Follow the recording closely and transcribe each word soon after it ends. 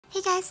Hey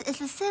guys, it's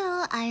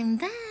Lucille. I'm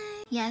back.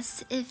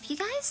 Yes, if you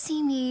guys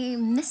see me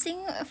missing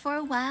for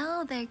a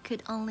while, there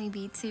could only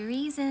be two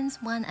reasons.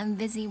 One, I'm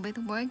busy with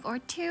work, or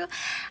two,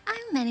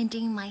 I'm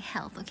managing my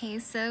health, okay?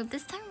 So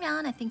this time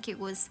around, I think it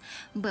was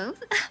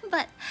both.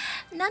 But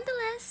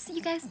nonetheless,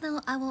 you guys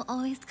know I will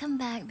always come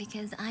back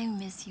because I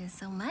miss you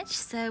so much.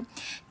 So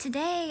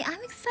today,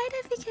 I'm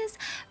excited because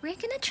we're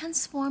gonna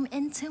transform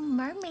into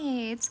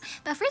mermaids.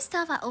 But first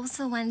off, I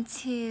also want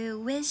to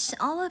wish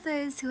all of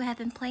those who have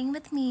been playing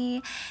with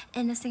me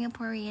in the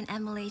Singaporean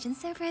and Malaysian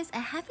servers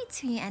a happy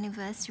 2-year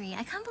anniversary.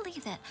 I can't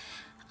believe that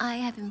I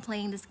have been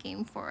playing this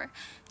game for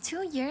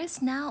 2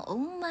 years now. Oh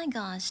my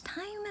gosh,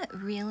 time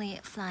really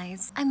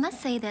flies. I must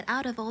say that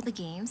out of all the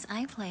games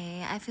I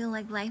play, I feel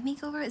like Life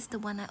Makeover is the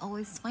one I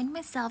always find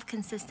myself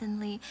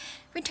consistently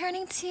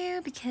returning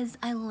to because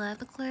I love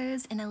the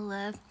clothes and I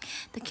love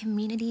the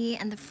community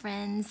and the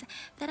friends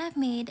that I've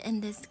made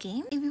in this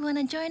game. If you want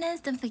to join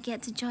us, don't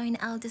forget to join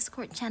our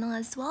Discord channel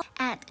as well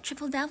at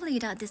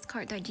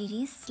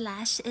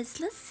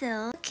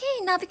www.discord.gg/itslucille.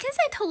 Okay, now because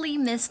I totally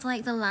missed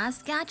like the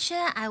last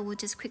gacha, I will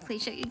just quickly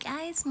show you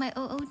guys my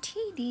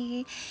OOTD.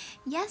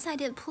 Yes, I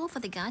did pull for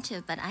the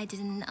gacha, but I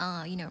didn't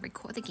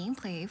record the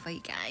gameplay for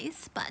you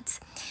guys. But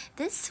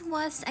this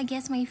was, I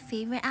guess, my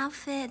favorite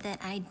outfit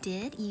that I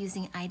did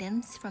using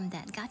items from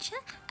that gacha.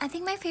 I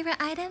think my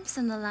favorite items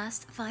from the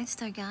last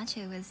 5-star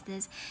gacha was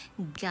this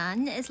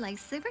gun. It's like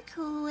super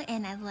cool,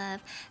 and I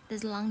love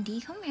this long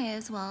decom hair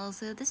as well.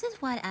 So this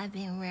is what I've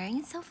been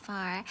wearing so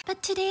far.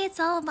 But today it's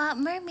all about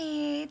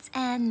mermaids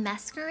and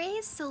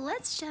masquerades. So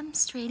let's jump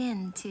straight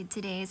into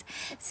today's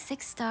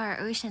 6-star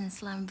Ocean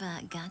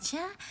Slumber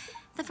gacha.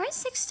 The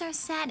first 6-star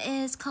set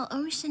is called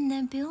Ocean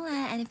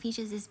Nebula, and it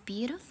features this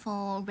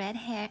beautiful red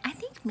hair. I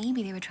think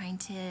maybe they were trying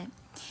to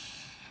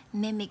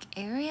mimic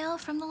Ariel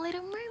from The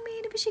Little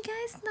Mermaid, which you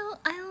guys know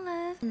I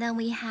love. And then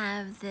we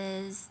have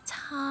this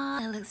top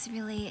that looks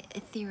really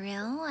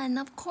ethereal, and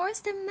of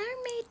course the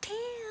mermaid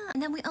tail.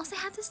 And then we also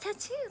have this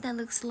tattoo that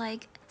looks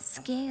like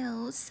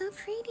scales. So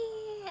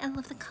pretty. I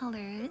love the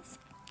colors.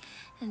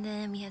 And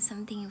then we have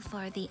something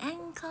for the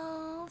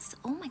ankles.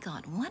 Oh my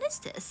god, what is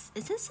this?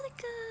 Is this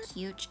like a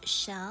huge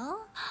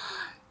shell?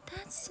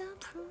 That's so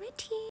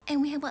pretty.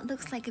 And we have what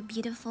looks like a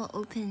beautiful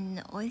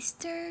open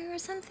oyster or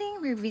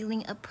something,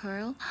 revealing a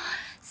pearl.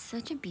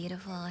 Such a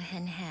beautiful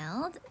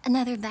handheld.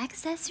 Another back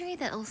accessory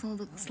that also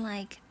looks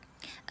like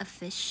a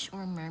fish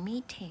or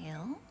mermaid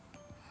tail.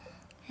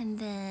 And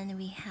then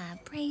we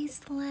have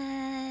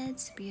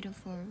bracelets,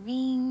 beautiful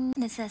ring,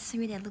 an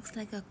accessory that looks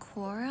like a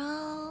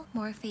coral,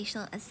 more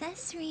facial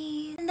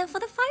accessories. And then for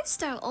the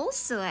 5-star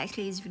also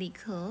actually is really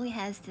cool. It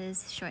has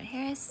this short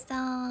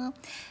hairstyle,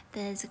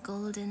 this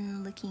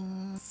golden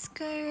looking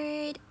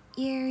skirt,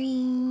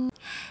 earring.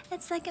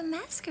 It's like a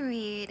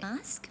masquerade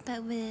mask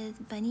but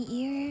with bunny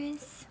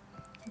ears,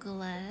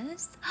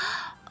 gloves.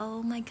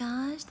 Oh my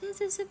gosh, this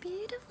is a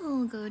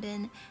beautiful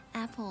golden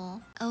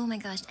apple. Oh my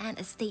gosh, and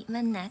a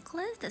statement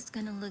necklace that's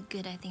gonna look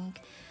good, I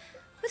think,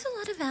 with a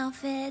lot of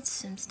outfits,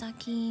 some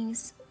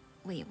stockings.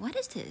 Wait, what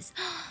is this?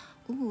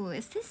 Ooh,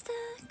 is this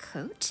the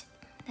coat?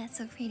 That's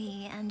so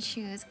pretty. And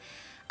shoes.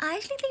 I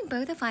actually think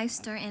both the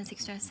 5-star and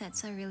 6-star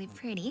sets are really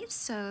pretty,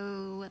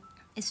 so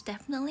it's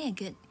definitely a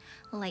good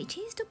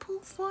Lightchase to pull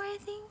for, I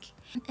think.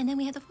 And then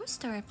we have the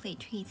 4-star Plaid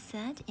Treat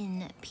set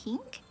in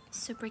pink.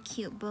 Super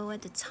cute bow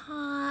at the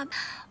top.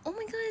 Oh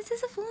my god, is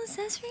this a full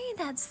accessory?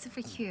 That's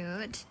super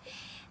cute.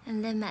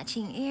 And then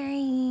matching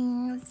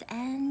earrings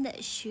and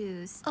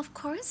shoes. Of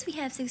course, we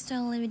have 6-star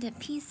limited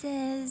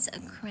pieces, a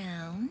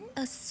crown,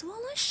 a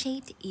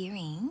swallow-shaped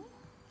earring,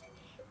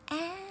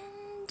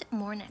 and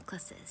more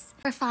necklaces.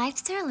 For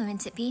 5-star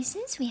limited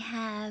pieces, we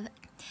have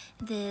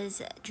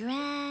this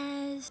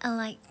dress, a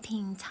light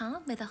pink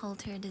top with a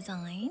halter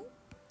design.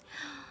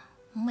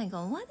 Oh my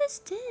god, what is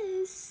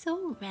this?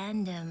 So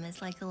random.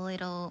 It's like a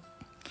little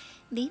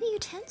baby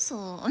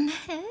utensil on the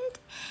head.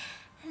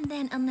 And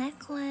then a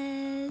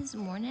necklace,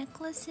 more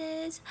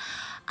necklaces,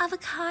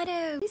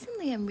 avocado.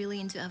 Recently I'm really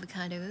into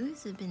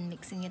avocados. I've been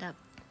mixing it up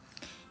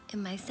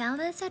in my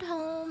salads at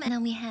home. And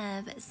then we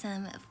have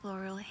some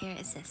floral hair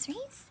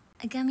accessories.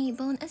 A gummy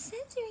bone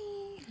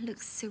accessory.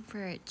 Looks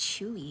super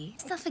chewy.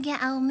 Let's not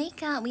forget our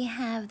makeup. We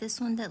have this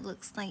one that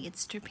looks like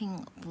it's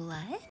dripping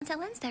blood. The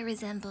lens that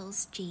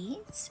resembles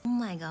jades. Oh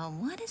my god,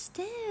 what is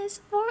this?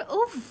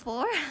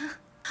 404?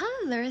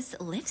 Colorless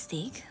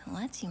lipstick?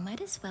 What? You might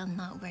as well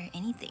not wear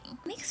anything.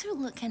 Makes her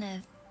look kind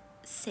of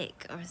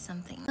sick or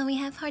something. Then we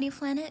have Hardy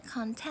Planet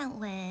contact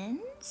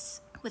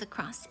lens with a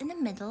cross in the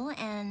middle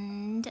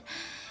and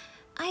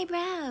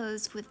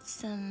eyebrows with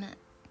some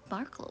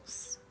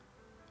sparkles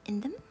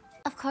in them.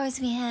 Of course,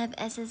 we have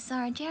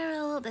SSR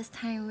Gerald this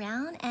time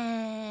around,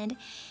 and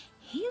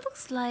he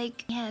looks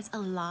like he has a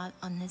lot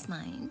on his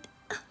mind.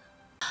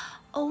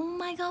 Oh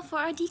my god, for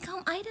our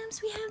decom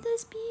items, we have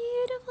this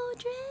beautiful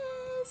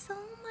dress.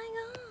 Oh my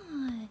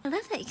god. I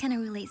love the it kind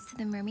of relates to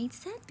the mermaid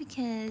set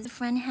because the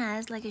front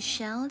has like a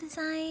shell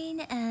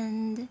design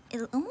and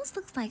it almost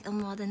looks like a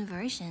modern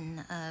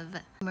version of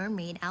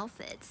mermaid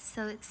outfits.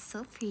 So it's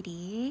so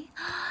pretty.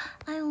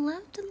 I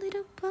love the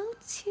little bow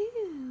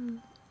too.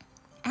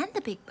 And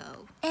the big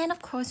bow. And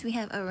of course we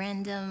have a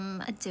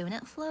random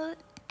donut float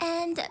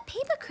and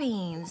paper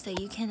creams that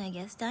you can, I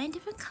guess, dye in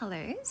different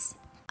colors.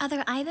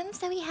 Other items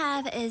that we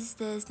have is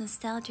this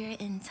nostalgia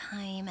in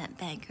time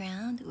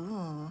background.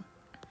 Ooh.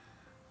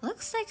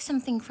 Looks like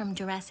something from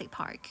Jurassic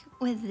Park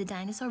with the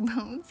dinosaur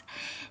bones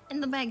in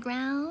the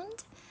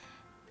background.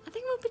 I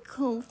think it would be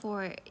cool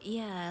for,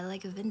 yeah,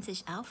 like a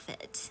vintage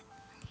outfit.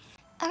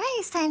 Alright,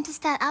 it's time to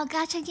start our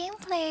gacha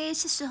gameplay.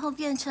 是时候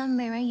变成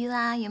美人鱼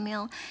啦，有没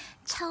有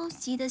超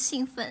级的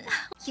兴奋？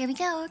 Here we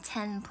go,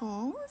 10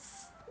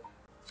 pulls.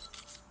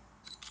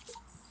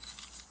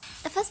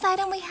 The first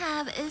item we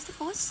have is the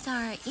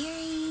 4-star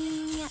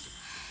earring,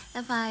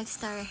 the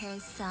 5-star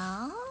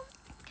hairstyle,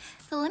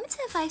 the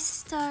limited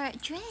 5-star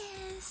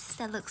dress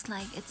that looks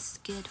like it's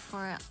good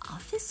for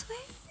office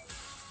wear,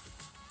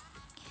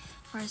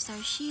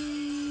 4-star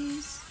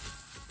shoes,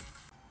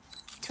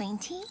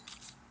 20.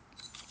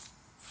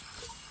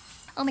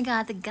 Oh my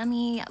god, the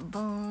gummy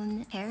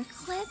bone hair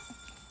clip.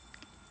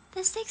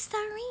 The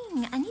 6-star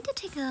ring. I need to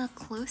take a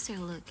closer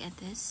look at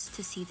this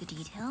to see the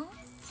detail.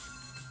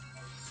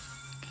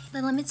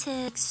 The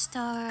limited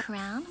 6-star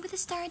crown with a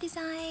star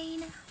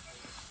design.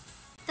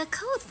 The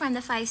coat from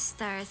the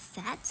 5-star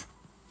set.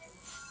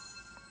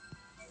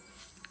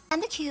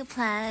 And the cute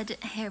plaid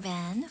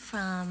hairband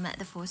from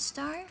the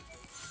 4-star.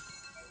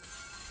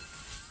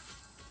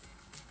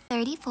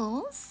 30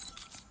 pulls.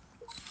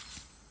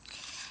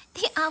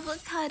 The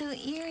avocado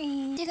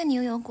earring. 这个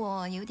牛油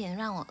果有点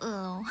让我饿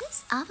哦。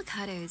This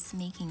avocado is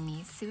making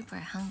me super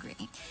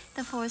hungry.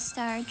 The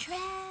 4-star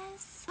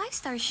dress.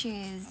 5-star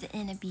shoes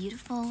in a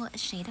beautiful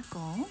shade of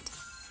gold.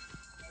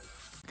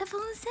 The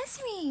full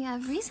accessory.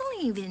 I've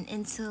recently been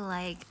into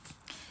like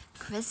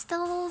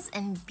crystals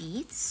and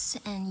beads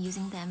and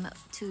using them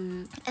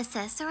to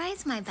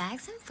accessorize my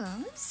bags and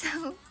phones.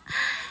 So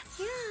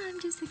yeah, I'm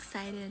just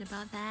excited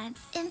about that.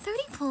 In 30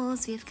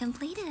 pulls, we've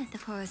completed the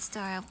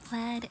 4-star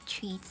Plaid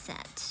Treat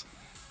set.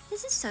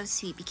 This is so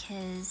sweet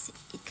because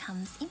it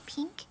comes in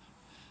pink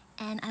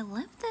and I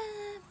love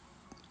the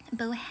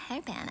bow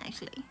hairband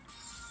actually.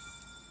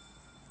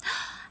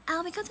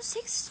 Oh, we got the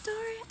 6-star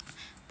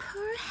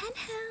pearl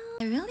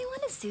handheld. I really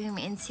want to zoom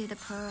into the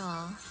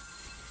pearl.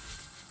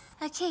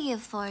 Okay,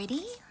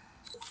 40.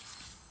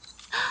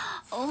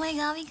 Oh my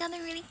god, we got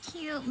a really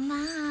cute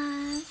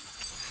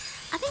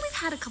mask. I think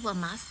we've had a couple of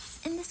masks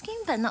in this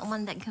game, but not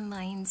one that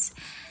combines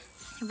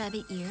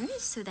rabbit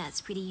ears, so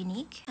that's pretty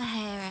unique. A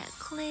hair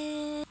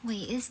clip.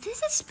 Wait, is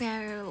this a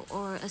sparrow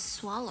or a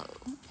swallow?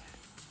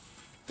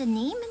 The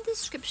name and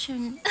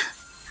description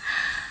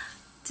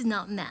do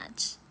not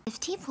match.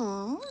 50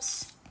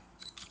 pulls.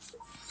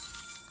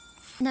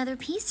 Another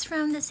piece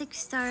from the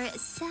 6-star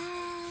set.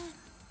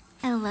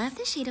 I love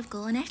the shade of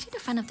gold, and actually the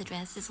front of the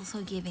dress is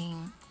also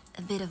giving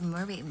a bit of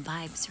mermaid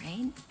vibes,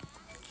 right?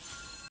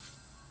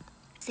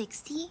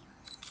 60.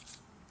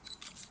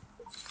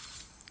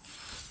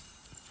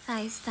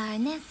 5-star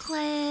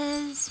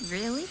necklace,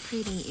 really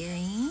pretty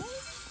earrings.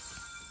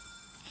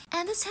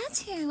 And the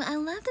tattoo, I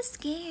love the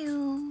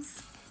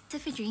scales.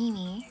 Super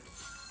dreamy.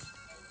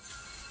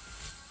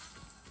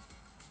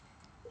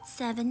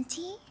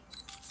 70.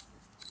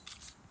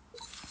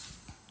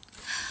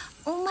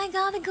 Oh my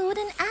god, the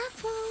golden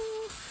apple!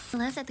 I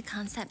love that the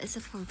concept is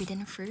a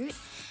forbidden fruit.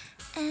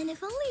 And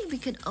if only we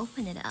could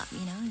open it up,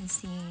 you know, and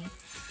see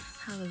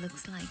how it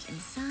looks like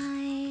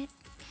inside.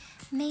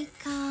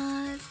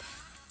 Makeup.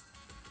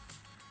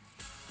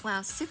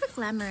 Wow, super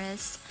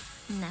glamorous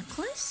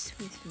necklace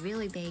with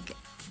really big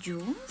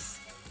jewels.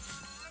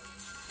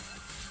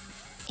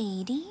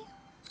 80.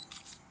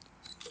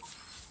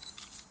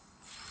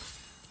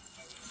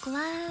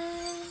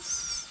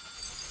 Glass.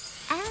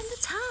 And the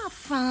top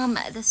from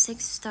the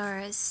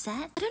 6-star set.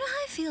 I don't know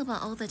how I feel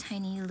about all the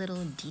tiny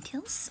little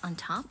details on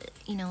top.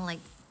 You know, like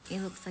it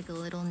looks like a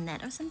little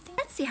net or something.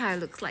 Let's see how it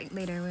looks like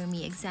later when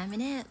we examine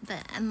it.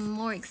 But I'm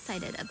more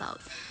excited about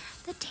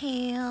the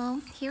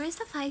tail. Here is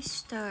the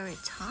 5-star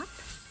top.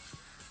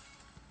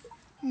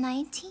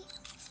 90.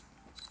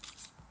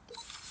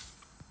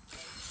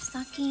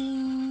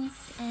 Stockings.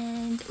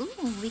 And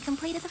ooh, we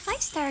completed the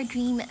 5-star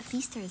Dream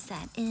Feaster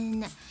set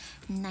in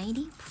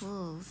 90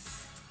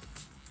 pulls.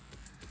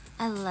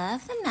 I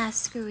love the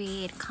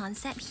masquerade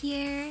concept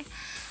here.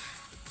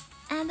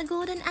 And the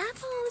golden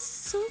apple is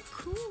so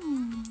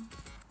cool.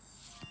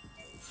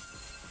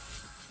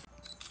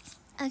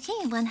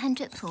 Okay,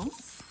 100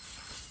 pulls.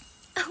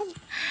 Oh,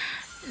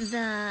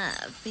 the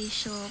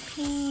facial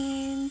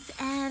paints.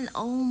 And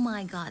oh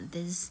my god,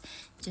 this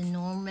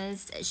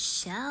ginormous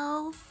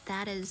shell.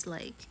 That is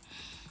like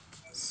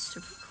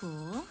super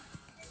cool.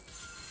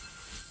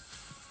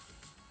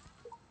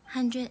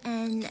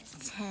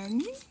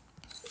 110.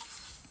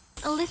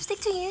 A lipstick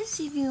to use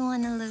if you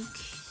want to look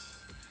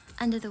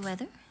under the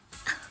weather.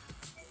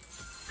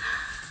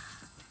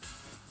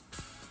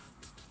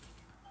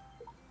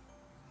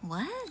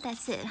 What?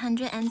 That's it,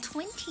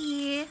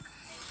 120.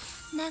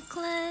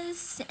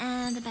 Necklace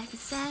and the back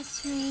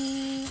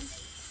accessory.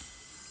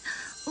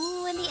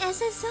 Ooh, and the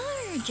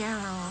SSR,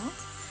 Gerald.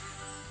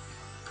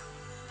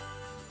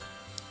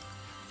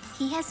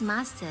 He has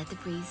mastered the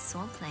breeze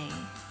swordplay.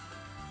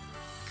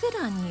 Good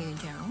on you,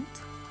 Gerald.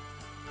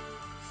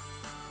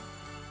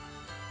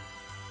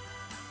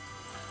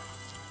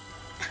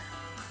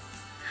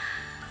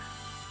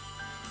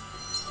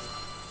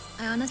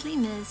 I honestly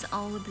miss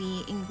all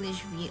the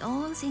English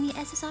reals in the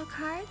SSR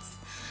cards.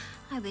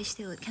 I wish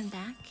they would come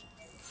back.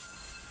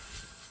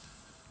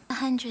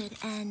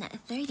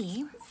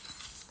 130.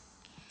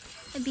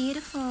 A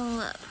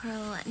beautiful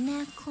pearl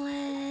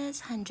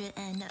necklace,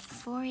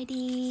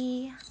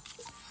 140.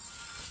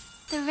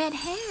 The red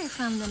hair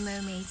from the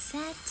mermaid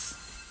set,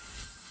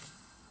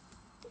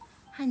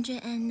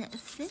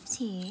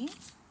 150.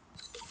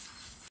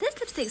 This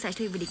lipstick is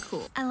actually really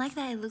cool. I like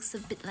that it looks a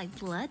bit like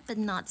blood, but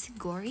not too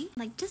gory,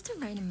 like just the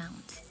right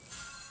amount.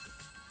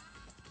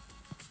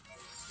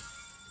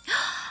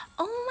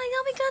 Oh my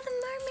god, we got the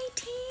mermaid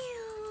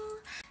tail!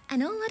 I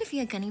know a lot of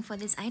you are gunning for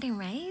this item,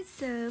 right?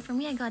 So for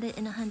me, I got it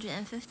in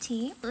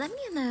 150. Let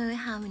me know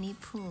how many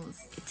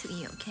pulls it took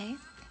you, okay?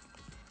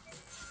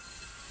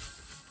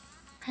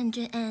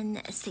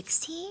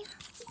 160.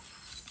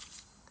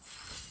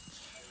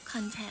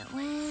 Contact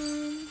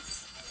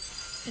lens.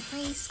 The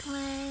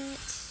bracelet.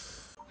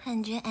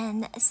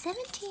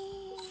 170.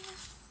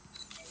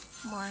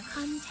 More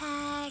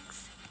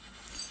contacts.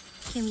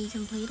 Can we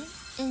complete it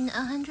in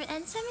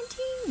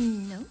 170?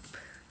 Nope.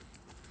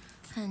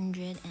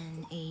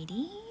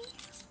 180.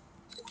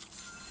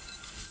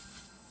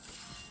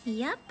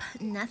 Yep,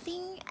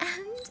 nothing.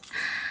 And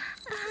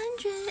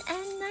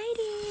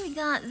 190. We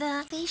got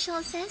the facial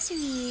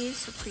accessories.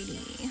 So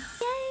pretty.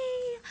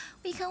 Yay!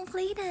 We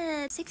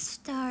completed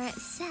 6-star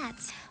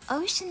set.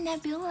 Ocean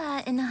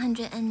Nebula in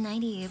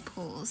 190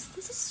 pulls.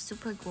 This is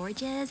super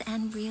gorgeous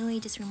and really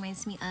just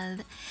reminds me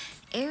of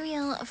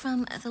Ariel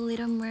from The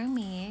Little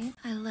Mermaid.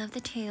 I love the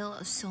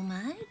tail so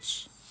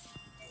much.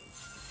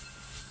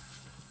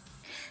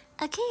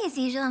 Okay, as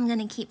usual, I'm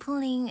gonna keep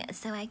pulling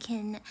so I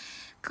can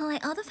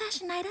collect all the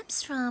fashion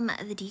items from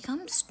the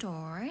Decom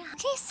Store.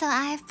 Okay, so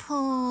I've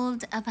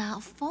pulled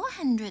about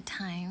 400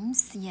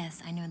 times.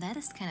 Yes, I know that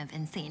is kind of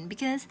insane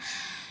because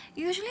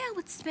usually I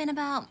would spend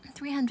about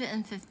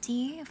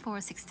 350 for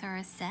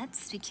 6-star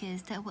sets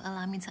because that would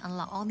allow me to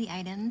unlock all the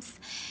items,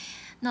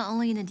 not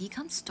only in the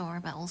Decom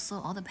Store but also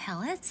all the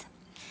palettes.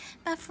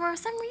 But for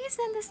some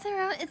reason this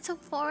around it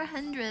took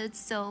 400,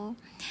 so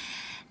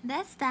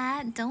that's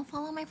that. Don't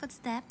follow my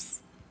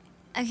footsteps.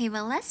 Okay,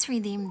 well, let's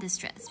redeem this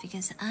dress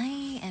because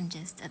I am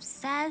just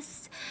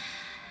obsessed.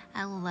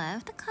 I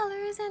love the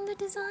colors and the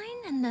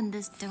design, and then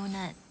this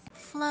donut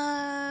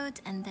float,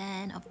 and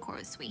then of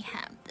course we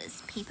have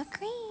this paper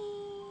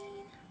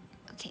crane.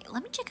 Okay,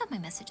 let me check out my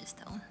messages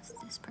though.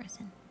 This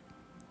person.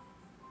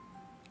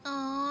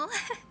 Oh.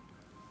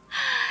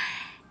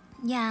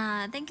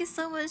 Yeah, thank you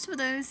so much for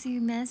those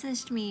who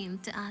messaged me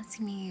to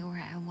ask me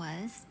where I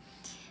was.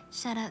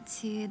 Shout out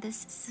to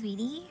this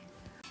sweetie.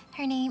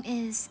 Her name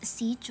is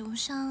习竹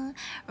生。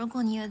如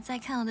果你有在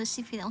看我的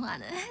视频的话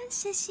呢，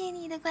谢谢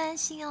你的关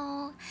心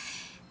哦。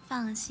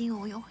放心，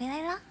我又回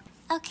来了。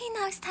Okay,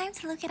 now it's time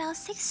to look at our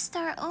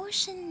 6-star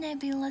Ocean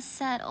Nebula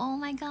set. Oh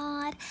my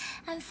god,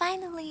 I'm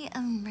finally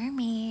a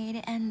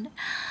mermaid, and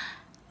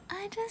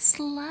I just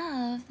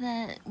love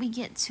that we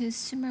get to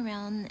swim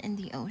around in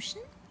the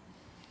ocean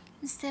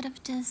instead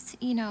of just,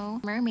 you know,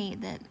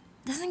 mermaid that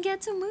doesn't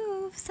get to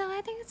move. So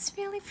I think it's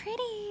really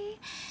pretty,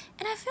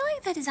 and I feel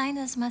like the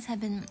designers must have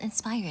been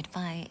inspired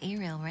by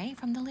Ariel, right,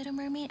 from The Little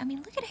Mermaid. I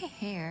mean, look at her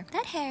hair.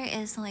 That hair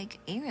is like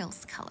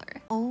Ariel's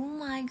color. Oh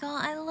my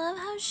god, I love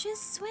how she's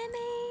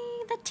swimming.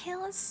 The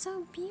tail is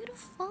so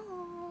beautiful.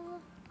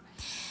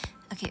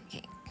 Okay,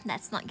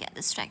 let's not get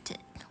distracted.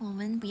 我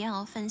们不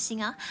要分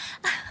心啊。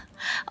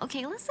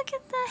Okay, let's look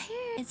at the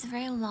hair. It's a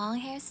very long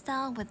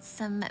hairstyle with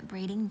some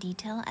braiding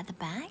detail at the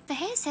back. The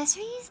hair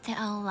accessories, there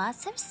are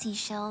lots of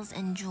seashells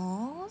and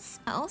jewels.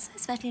 I also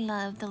especially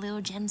love the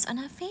little gems on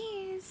her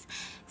face.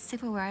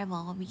 Super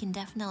wearable. We can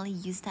definitely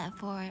use that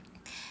for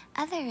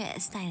other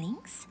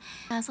stylings.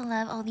 I also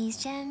love all these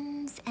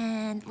gems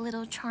and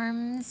little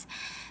charms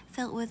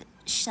filled with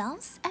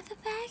shells at the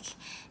back.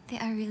 They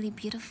are really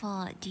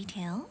beautiful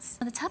details.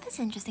 The top is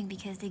interesting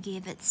because they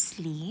gave it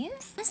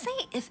sleeves.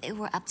 Honestly, if it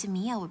were up to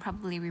me, I would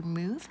probably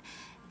remove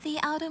the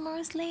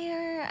outermost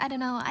layer. I don't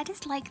know, I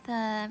just like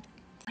the,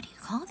 what do you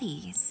call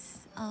these?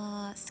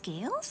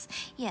 Scales?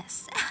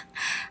 Yes.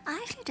 I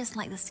actually just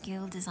like the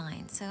scale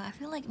design. So I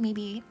feel like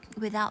maybe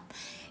without,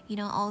 you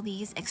know, all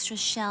these extra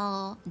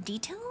shell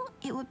detail,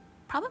 it would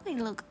probably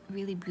look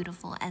really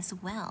beautiful as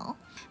well.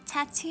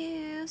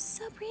 Tattoos,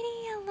 so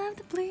pretty. I love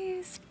the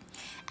blues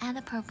and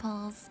the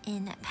purples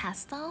in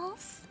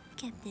pastels.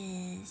 Look at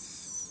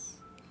this.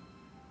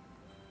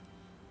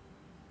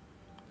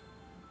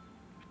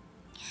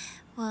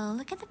 Well,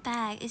 look at the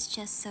bag. It's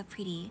just so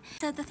pretty.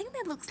 So the thing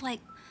that looks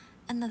like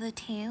another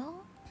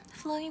tail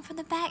flowing from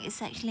the back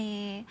is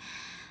actually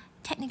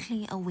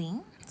technically a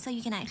wing, so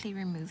you can actually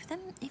remove them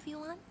if you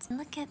want.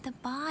 Look at the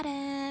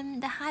bottom.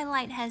 The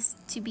highlight has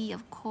to be,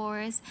 of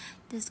course,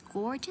 this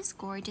gorgeous,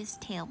 gorgeous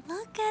tail.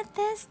 Look at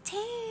this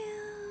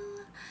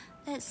tail.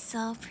 It's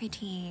so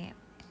pretty.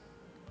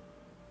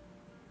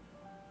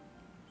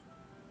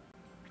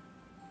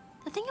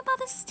 The thing about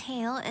this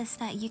tail is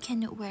that you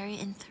can wear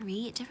it in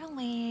 3 different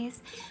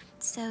ways.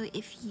 So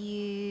if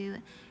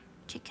you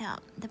check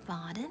out the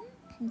bottom,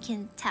 you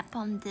can tap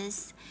on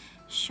this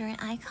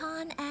shirt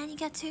icon and you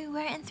get to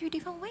wear it in 3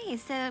 different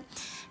ways. So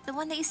the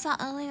one that you saw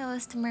earlier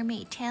was the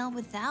mermaid tail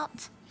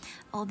without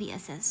all the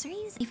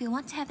accessories. If you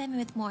want to have them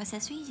with more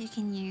accessories, you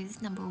can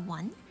use number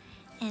 1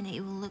 and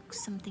it will look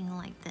something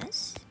like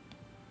this.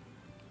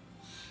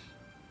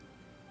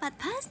 But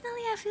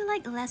personally, I feel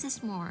like less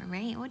is more,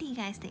 right? What do you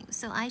guys think?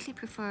 So I actually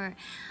prefer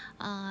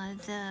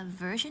the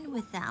version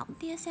without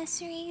the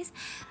accessories.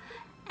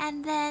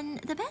 And then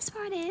the best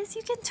part is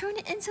you can turn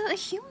it into a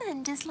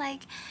human, just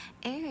like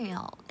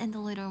Ariel in The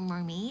Little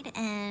Mermaid.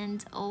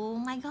 And oh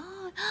my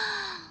god,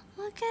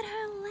 look at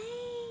her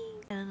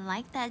leg. I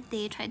like that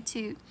they tried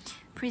to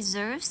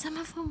preserve some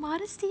of her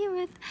modesty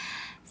with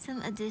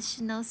some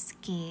additional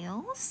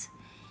scales.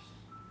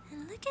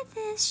 And look at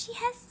this, she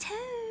has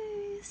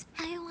toes.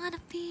 I wanna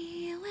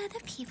be where the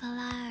people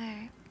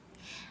are.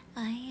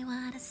 I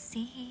wanna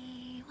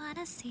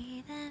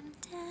see them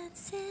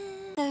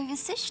dancing. So if you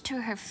switch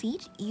to her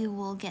feet, you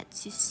will get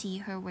to see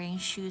her wearing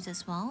shoes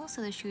as well.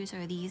 So the shoes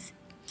are these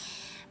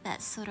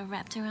that sort of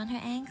wrapped around her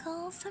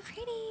ankles. So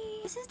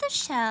pretty. This is the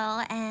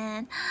shell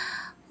and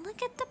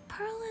look at the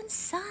pearl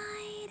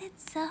inside.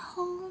 It's a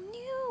whole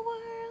new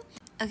world.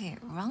 Okay,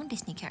 wrong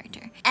Disney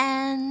character.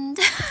 And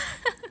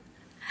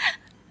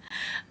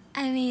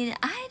I mean,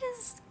 I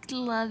just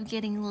love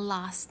getting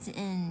lost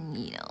in,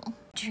 you know,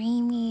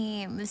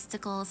 dreamy,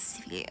 mystical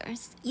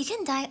spheres. You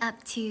can dye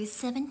up to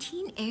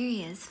 17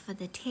 areas for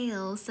the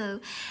tail,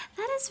 so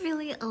that is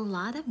really a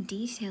lot of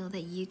detail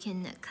that you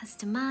can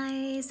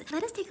customize.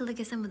 Let us take a look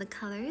at some of the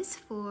colors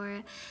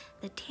for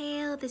the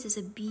tail. This is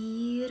a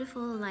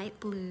beautiful light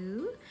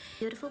blue,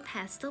 beautiful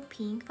pastel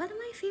pink, one of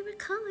my favorite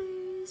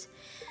colors.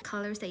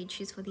 Colors that you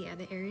choose for the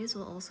other areas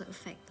will also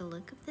affect the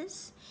look of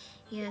this.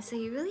 Yeah, so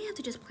you really have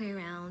to just play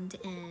around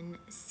and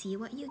see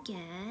what you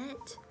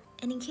get.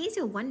 And in case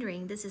you're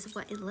wondering, this is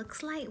what it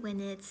looks like when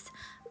it's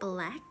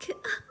black.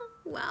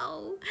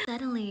 Wow.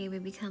 Suddenly we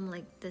become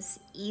like this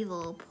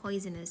evil,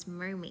 poisonous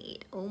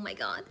mermaid. Oh my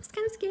god, that's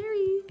kind of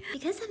scary.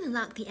 Because I've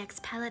unlocked the X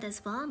palette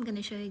as well, I'm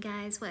gonna show you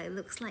guys what it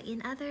looks like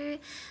in other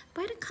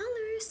brighter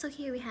colors. So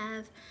here we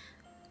have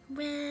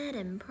red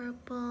and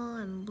purple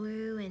and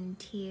blue and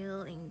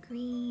teal and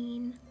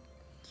green.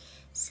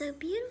 So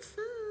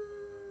beautiful.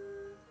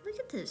 Look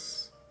at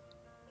this.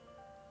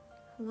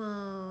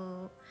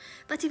 Whoa.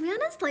 But to be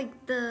honest,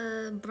 like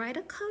the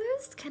brighter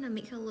colors kind of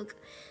make her look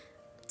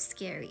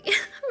scary,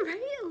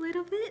 right? A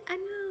little bit, I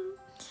know.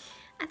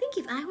 I think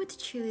if I were to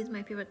choose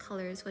my favorite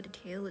colors for the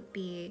tail would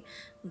be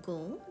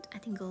gold. I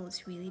think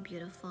gold's really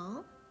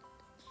beautiful.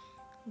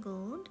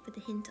 Gold with a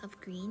hint of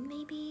green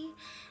maybe.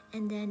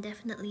 And then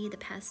definitely the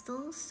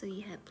pastels. So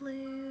you have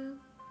blue,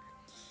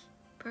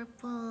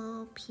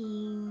 purple,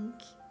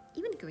 pink,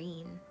 even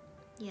green.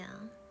 Yeah,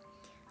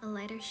 a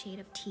lighter shade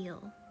of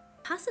teal.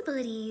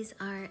 Possibilities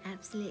are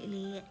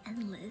absolutely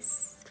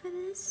endless for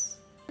this.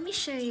 Let me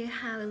show you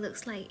how it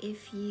looks like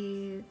if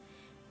you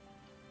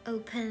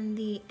open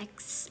the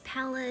X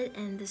palette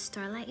and the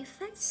starlight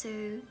effect.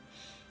 So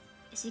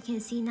as you can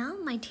see now,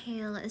 my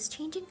tail is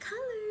changing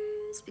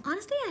colors.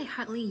 Honestly, I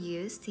hardly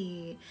use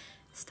the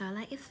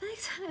starlight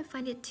effect. I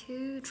find it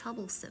too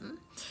troublesome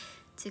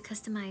to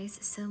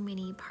customize so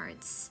many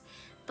parts.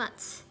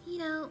 But, you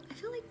know, I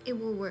feel like it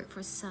will work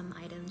for some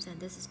items, and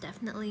this is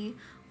definitely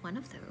one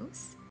of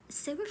those.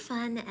 Super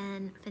fun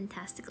and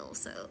fantastical,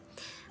 so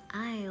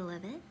I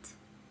love it.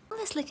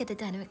 Let's look at the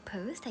dynamic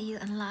pose that you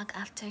unlock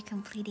after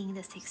completing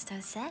the 6-star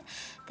set.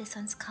 This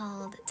one's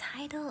called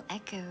Tidal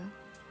Echo.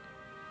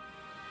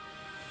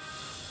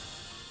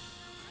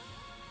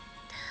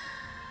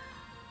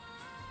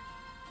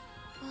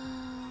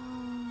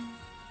 Whoa.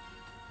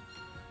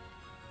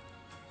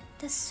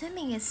 The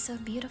swimming is so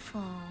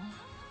beautiful.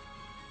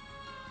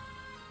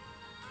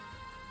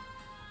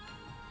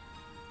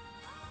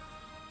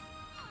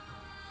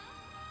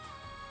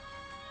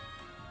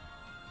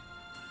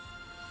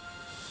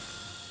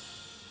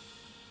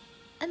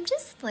 I'm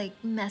just like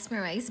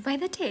mesmerized by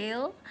the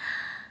tail,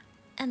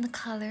 and the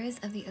colors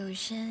of the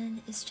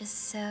ocean is just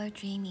so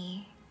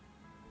dreamy.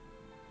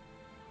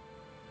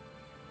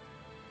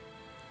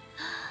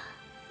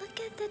 Look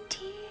at the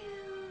tail.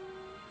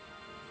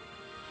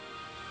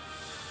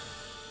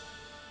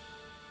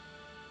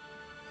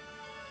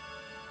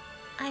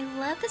 I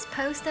love this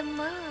pose the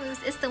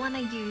most. It's the one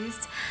I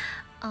used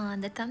on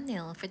the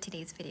thumbnail for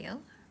today's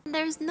video.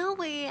 There's no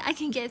way I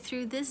can get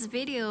through this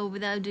video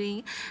without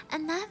doing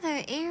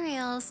another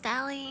aerial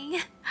styling.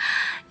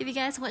 If you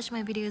guys watched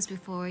my videos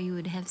before, you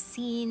would have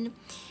seen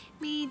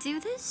me do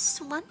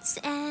this once,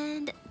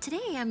 and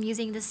today I'm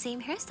using the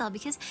same hairstyle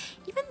because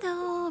even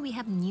though we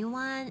have new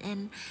one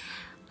and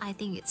I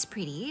think it's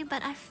pretty,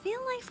 but I feel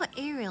like for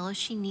Ariel,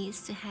 she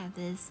needs to have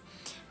this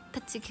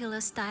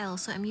particular style.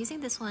 So I'm using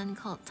this one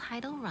called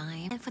Tidal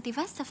Rhyme. And for the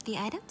rest of the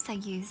items, I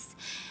used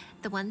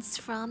the ones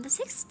from the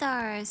 6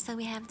 stars. So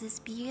we have this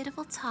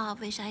beautiful top,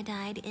 which I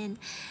dyed in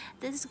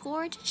this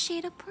gorgeous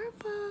shade of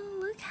purple.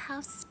 Look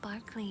how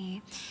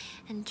sparkly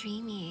and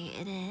dreamy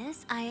it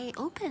is. I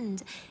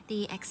opened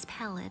the X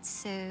palette,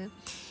 so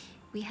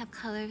we have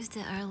colors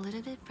that are a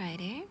little bit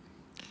brighter.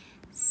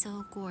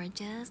 So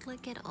gorgeous.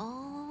 Look at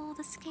all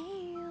the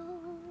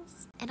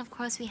scales. And of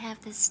course we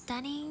have this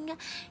stunning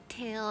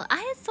tail. I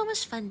had so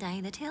much fun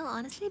dyeing the tail,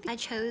 honestly. I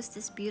chose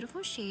this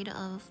beautiful shade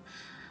of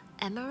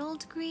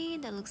emerald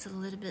green that looks a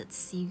little bit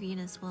sea green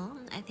as well.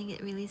 I think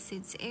it really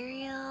suits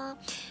Ariel.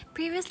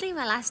 Previously,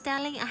 my last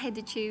styling, I had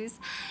to choose,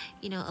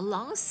 you know, a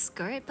long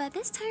skirt, but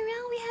this time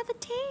around we have a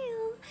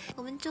tail.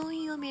 我们终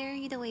于有美人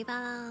鱼的尾巴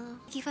了.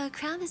 Give her a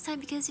crown this time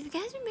because if you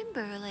guys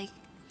remember, like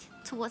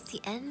towards the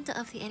end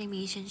of the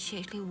animation, she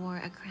actually wore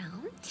a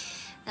crown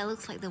that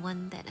looks like the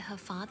one that her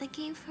father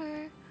gave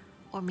her.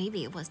 Or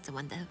maybe it was the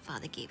one that her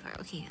father gave her.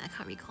 Okay, I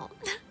can't recall.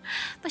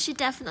 But she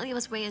definitely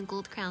was wearing a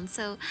gold crown.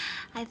 So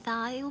I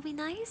thought it would be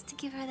nice to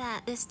give her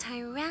that this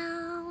time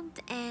round.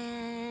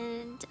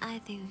 And I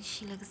think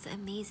she looks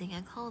amazing.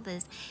 I call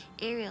this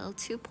Ariel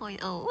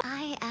 2.0.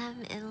 I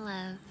am in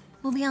love.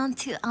 Moving on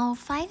to our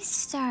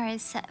 5-star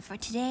set for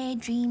today,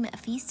 Dream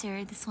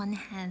Feaster. This one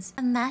has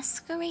a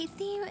masquerade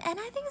theme and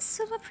I think it's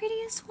super pretty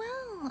as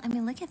well. I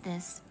mean, look at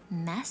this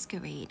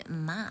masquerade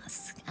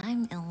mask.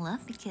 I'm in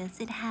love because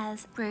it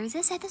has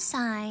roses at the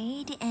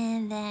side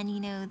and then,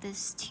 you know,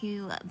 these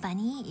 2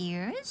 bunny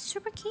ears.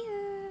 Super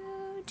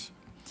cute.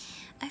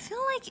 I feel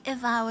like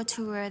if I were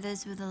to wear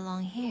this with the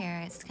long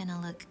hair, it's gonna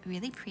look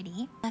really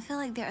pretty. I feel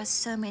like there are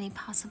so many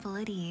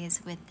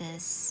possibilities with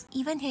this.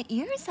 Even her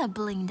ears are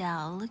blinged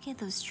out. Look at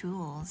those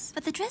jewels.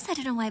 But the dress, I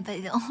don't know why, but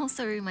it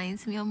also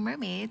reminds me of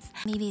mermaids.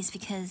 Maybe it's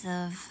because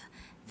of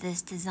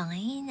this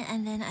design.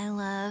 And then I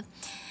love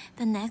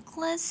the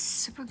necklace,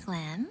 super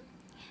glam.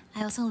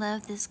 I also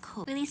love this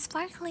coat, really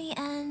sparkly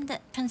and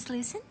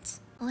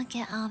translucent. Look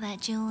at all that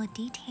jewel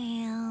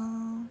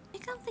detail.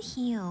 Check out the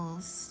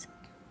heels.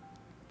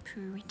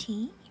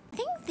 Pretty. I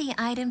think the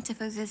item to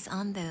focus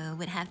on though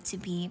would have to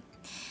be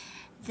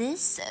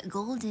this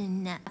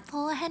golden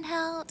apple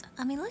handheld.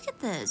 I mean, look at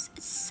this.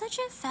 It's such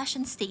a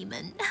fashion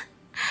statement.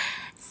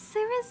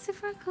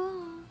 Super cool.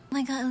 Oh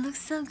my god, it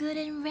looks so good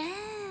in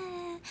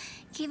red.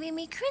 Giving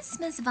me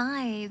Christmas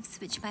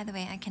vibes, which by the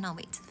way, I cannot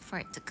wait for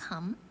it to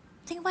come.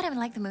 I think what I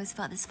like the most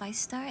about this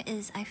 5-star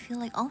is I feel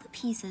like all the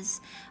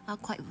pieces are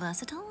quite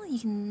versatile. You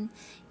can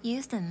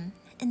use them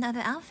in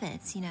other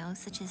outfits, you know,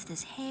 such as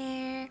this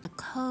hair, the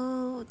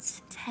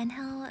coats,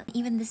 handheld,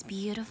 even this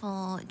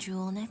beautiful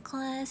jewel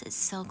necklace. It's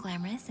so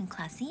glamorous and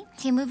classy.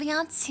 Okay, moving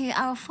on to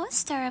our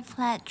 4-star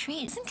Plaid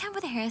Treat. It doesn't come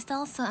with a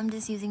hairstyle, so I'm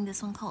just using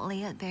this one called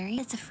Layered Berry.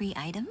 It's a free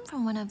item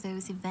from one of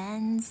those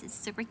events. It's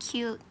super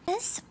cute.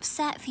 This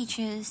set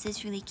features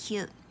this really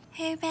cute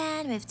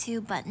hairband with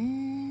 2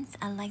 buttons.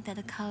 I like that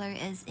the color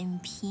is in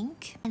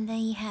pink. And then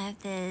you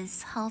have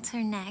this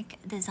halter neck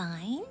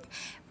design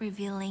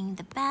revealing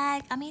the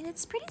bag. I mean,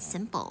 it's pretty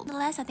simple.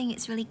 Nonetheless, I think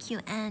it's really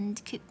cute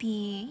and could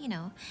be, you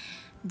know,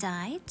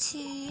 dyed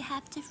to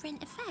have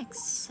different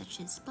effects such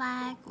as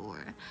black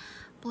or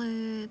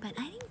blue, but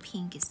I think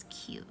pink is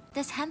cute.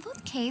 This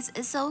handled case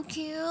is so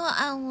cute.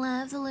 I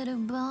love the little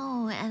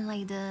bow and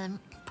like the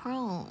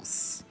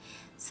pearls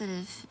sort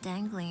of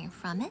dangling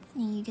from it,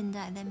 and you can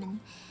dye them in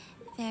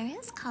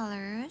various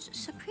colors.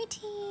 So pretty.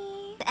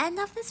 At the end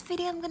of this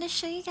video, I'm gonna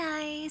show you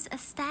guys a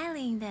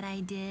styling that I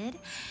did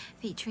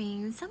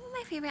featuring some of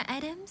my favorite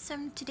items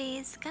from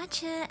today's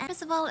gacha. And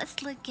first of all,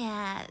 let's look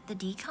at the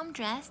Decom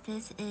dress.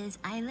 This is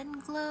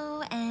Island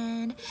Glow,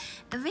 and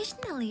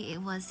originally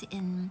it was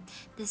in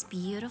this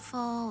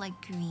beautiful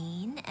like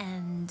green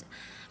and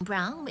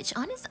brown, which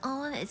on its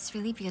own is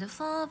really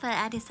beautiful, but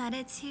I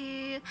decided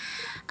to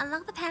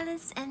unlock the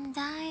palettes and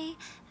dye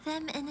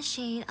them in the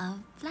shade of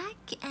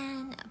black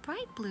and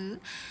bright blue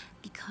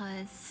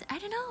because I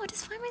don't know, I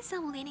just find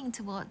myself leaning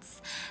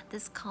towards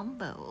this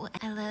combo.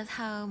 I love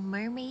how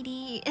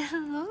mermaidy it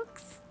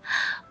looks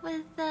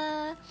with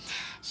the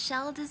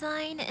shell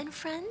design in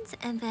front,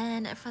 and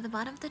then for the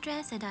bottom of the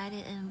dress I dyed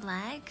it in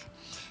black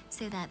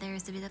so that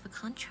there's a bit of a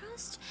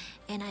contrast,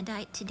 and I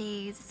dyed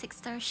today's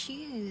 6-star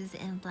shoes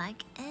in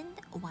black and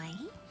white.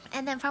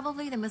 And then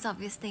probably the most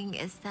obvious thing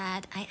is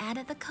that I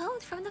added the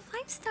coat from the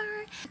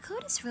 5-star. The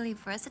coat is really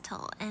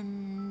versatile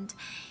and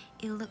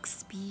it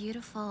looks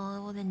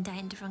beautiful when dyed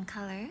in different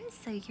colors,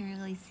 so you can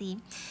really see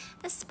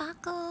the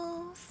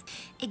sparkles.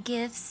 It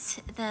gives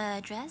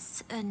the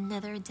dress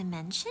another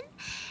dimension.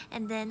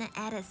 And then I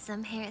added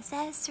some hair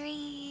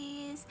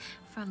accessories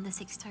from the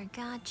 6-star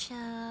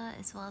gacha,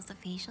 as well as the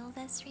facial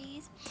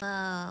accessories.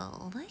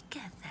 Whoa, look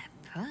at that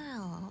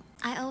pearl.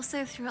 I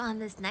also threw on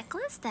this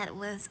necklace that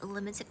was a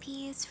limited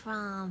piece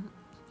from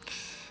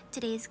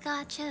today's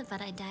gacha,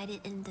 but I dyed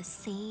it in the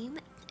same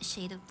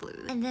shade of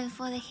blue. And then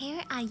for the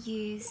hair, I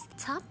used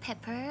top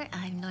pepper. I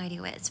have no idea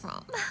where it's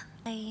from.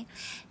 I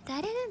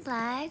dyed it in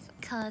black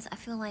because I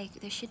feel like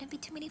there shouldn't be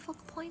too many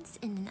focal points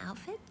in an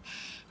outfit,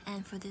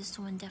 and for this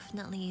one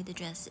definitely the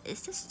dress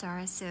is the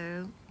star,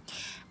 so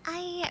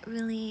I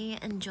really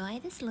enjoy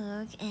this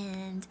look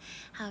and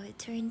how it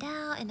turned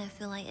out, and I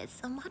feel like it's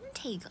a modern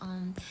take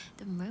on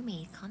the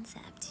mermaid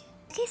concept.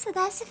 Okay, so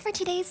that's it for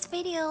today's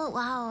video.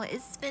 Wow,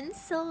 it's been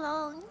so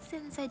long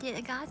since I did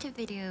a gacha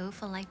video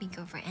for Life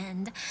Makeover,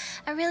 and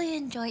I really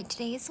enjoyed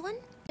today's one.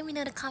 Let me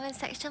know in the comment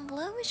section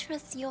below which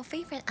was your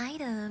favorite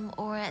item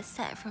or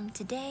set from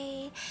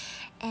today,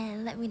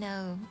 and let me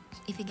know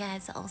if you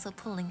guys are also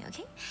pulling,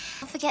 okay?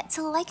 Don't forget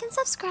to like and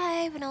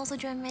subscribe, and also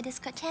join my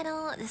Discord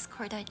channel,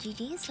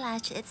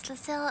 discord.gg/it's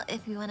Lucille,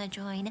 if you want to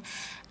join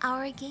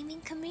our gaming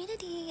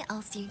community.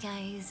 I'll see you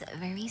guys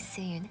very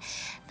soon.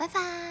 Bye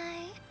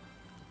bye!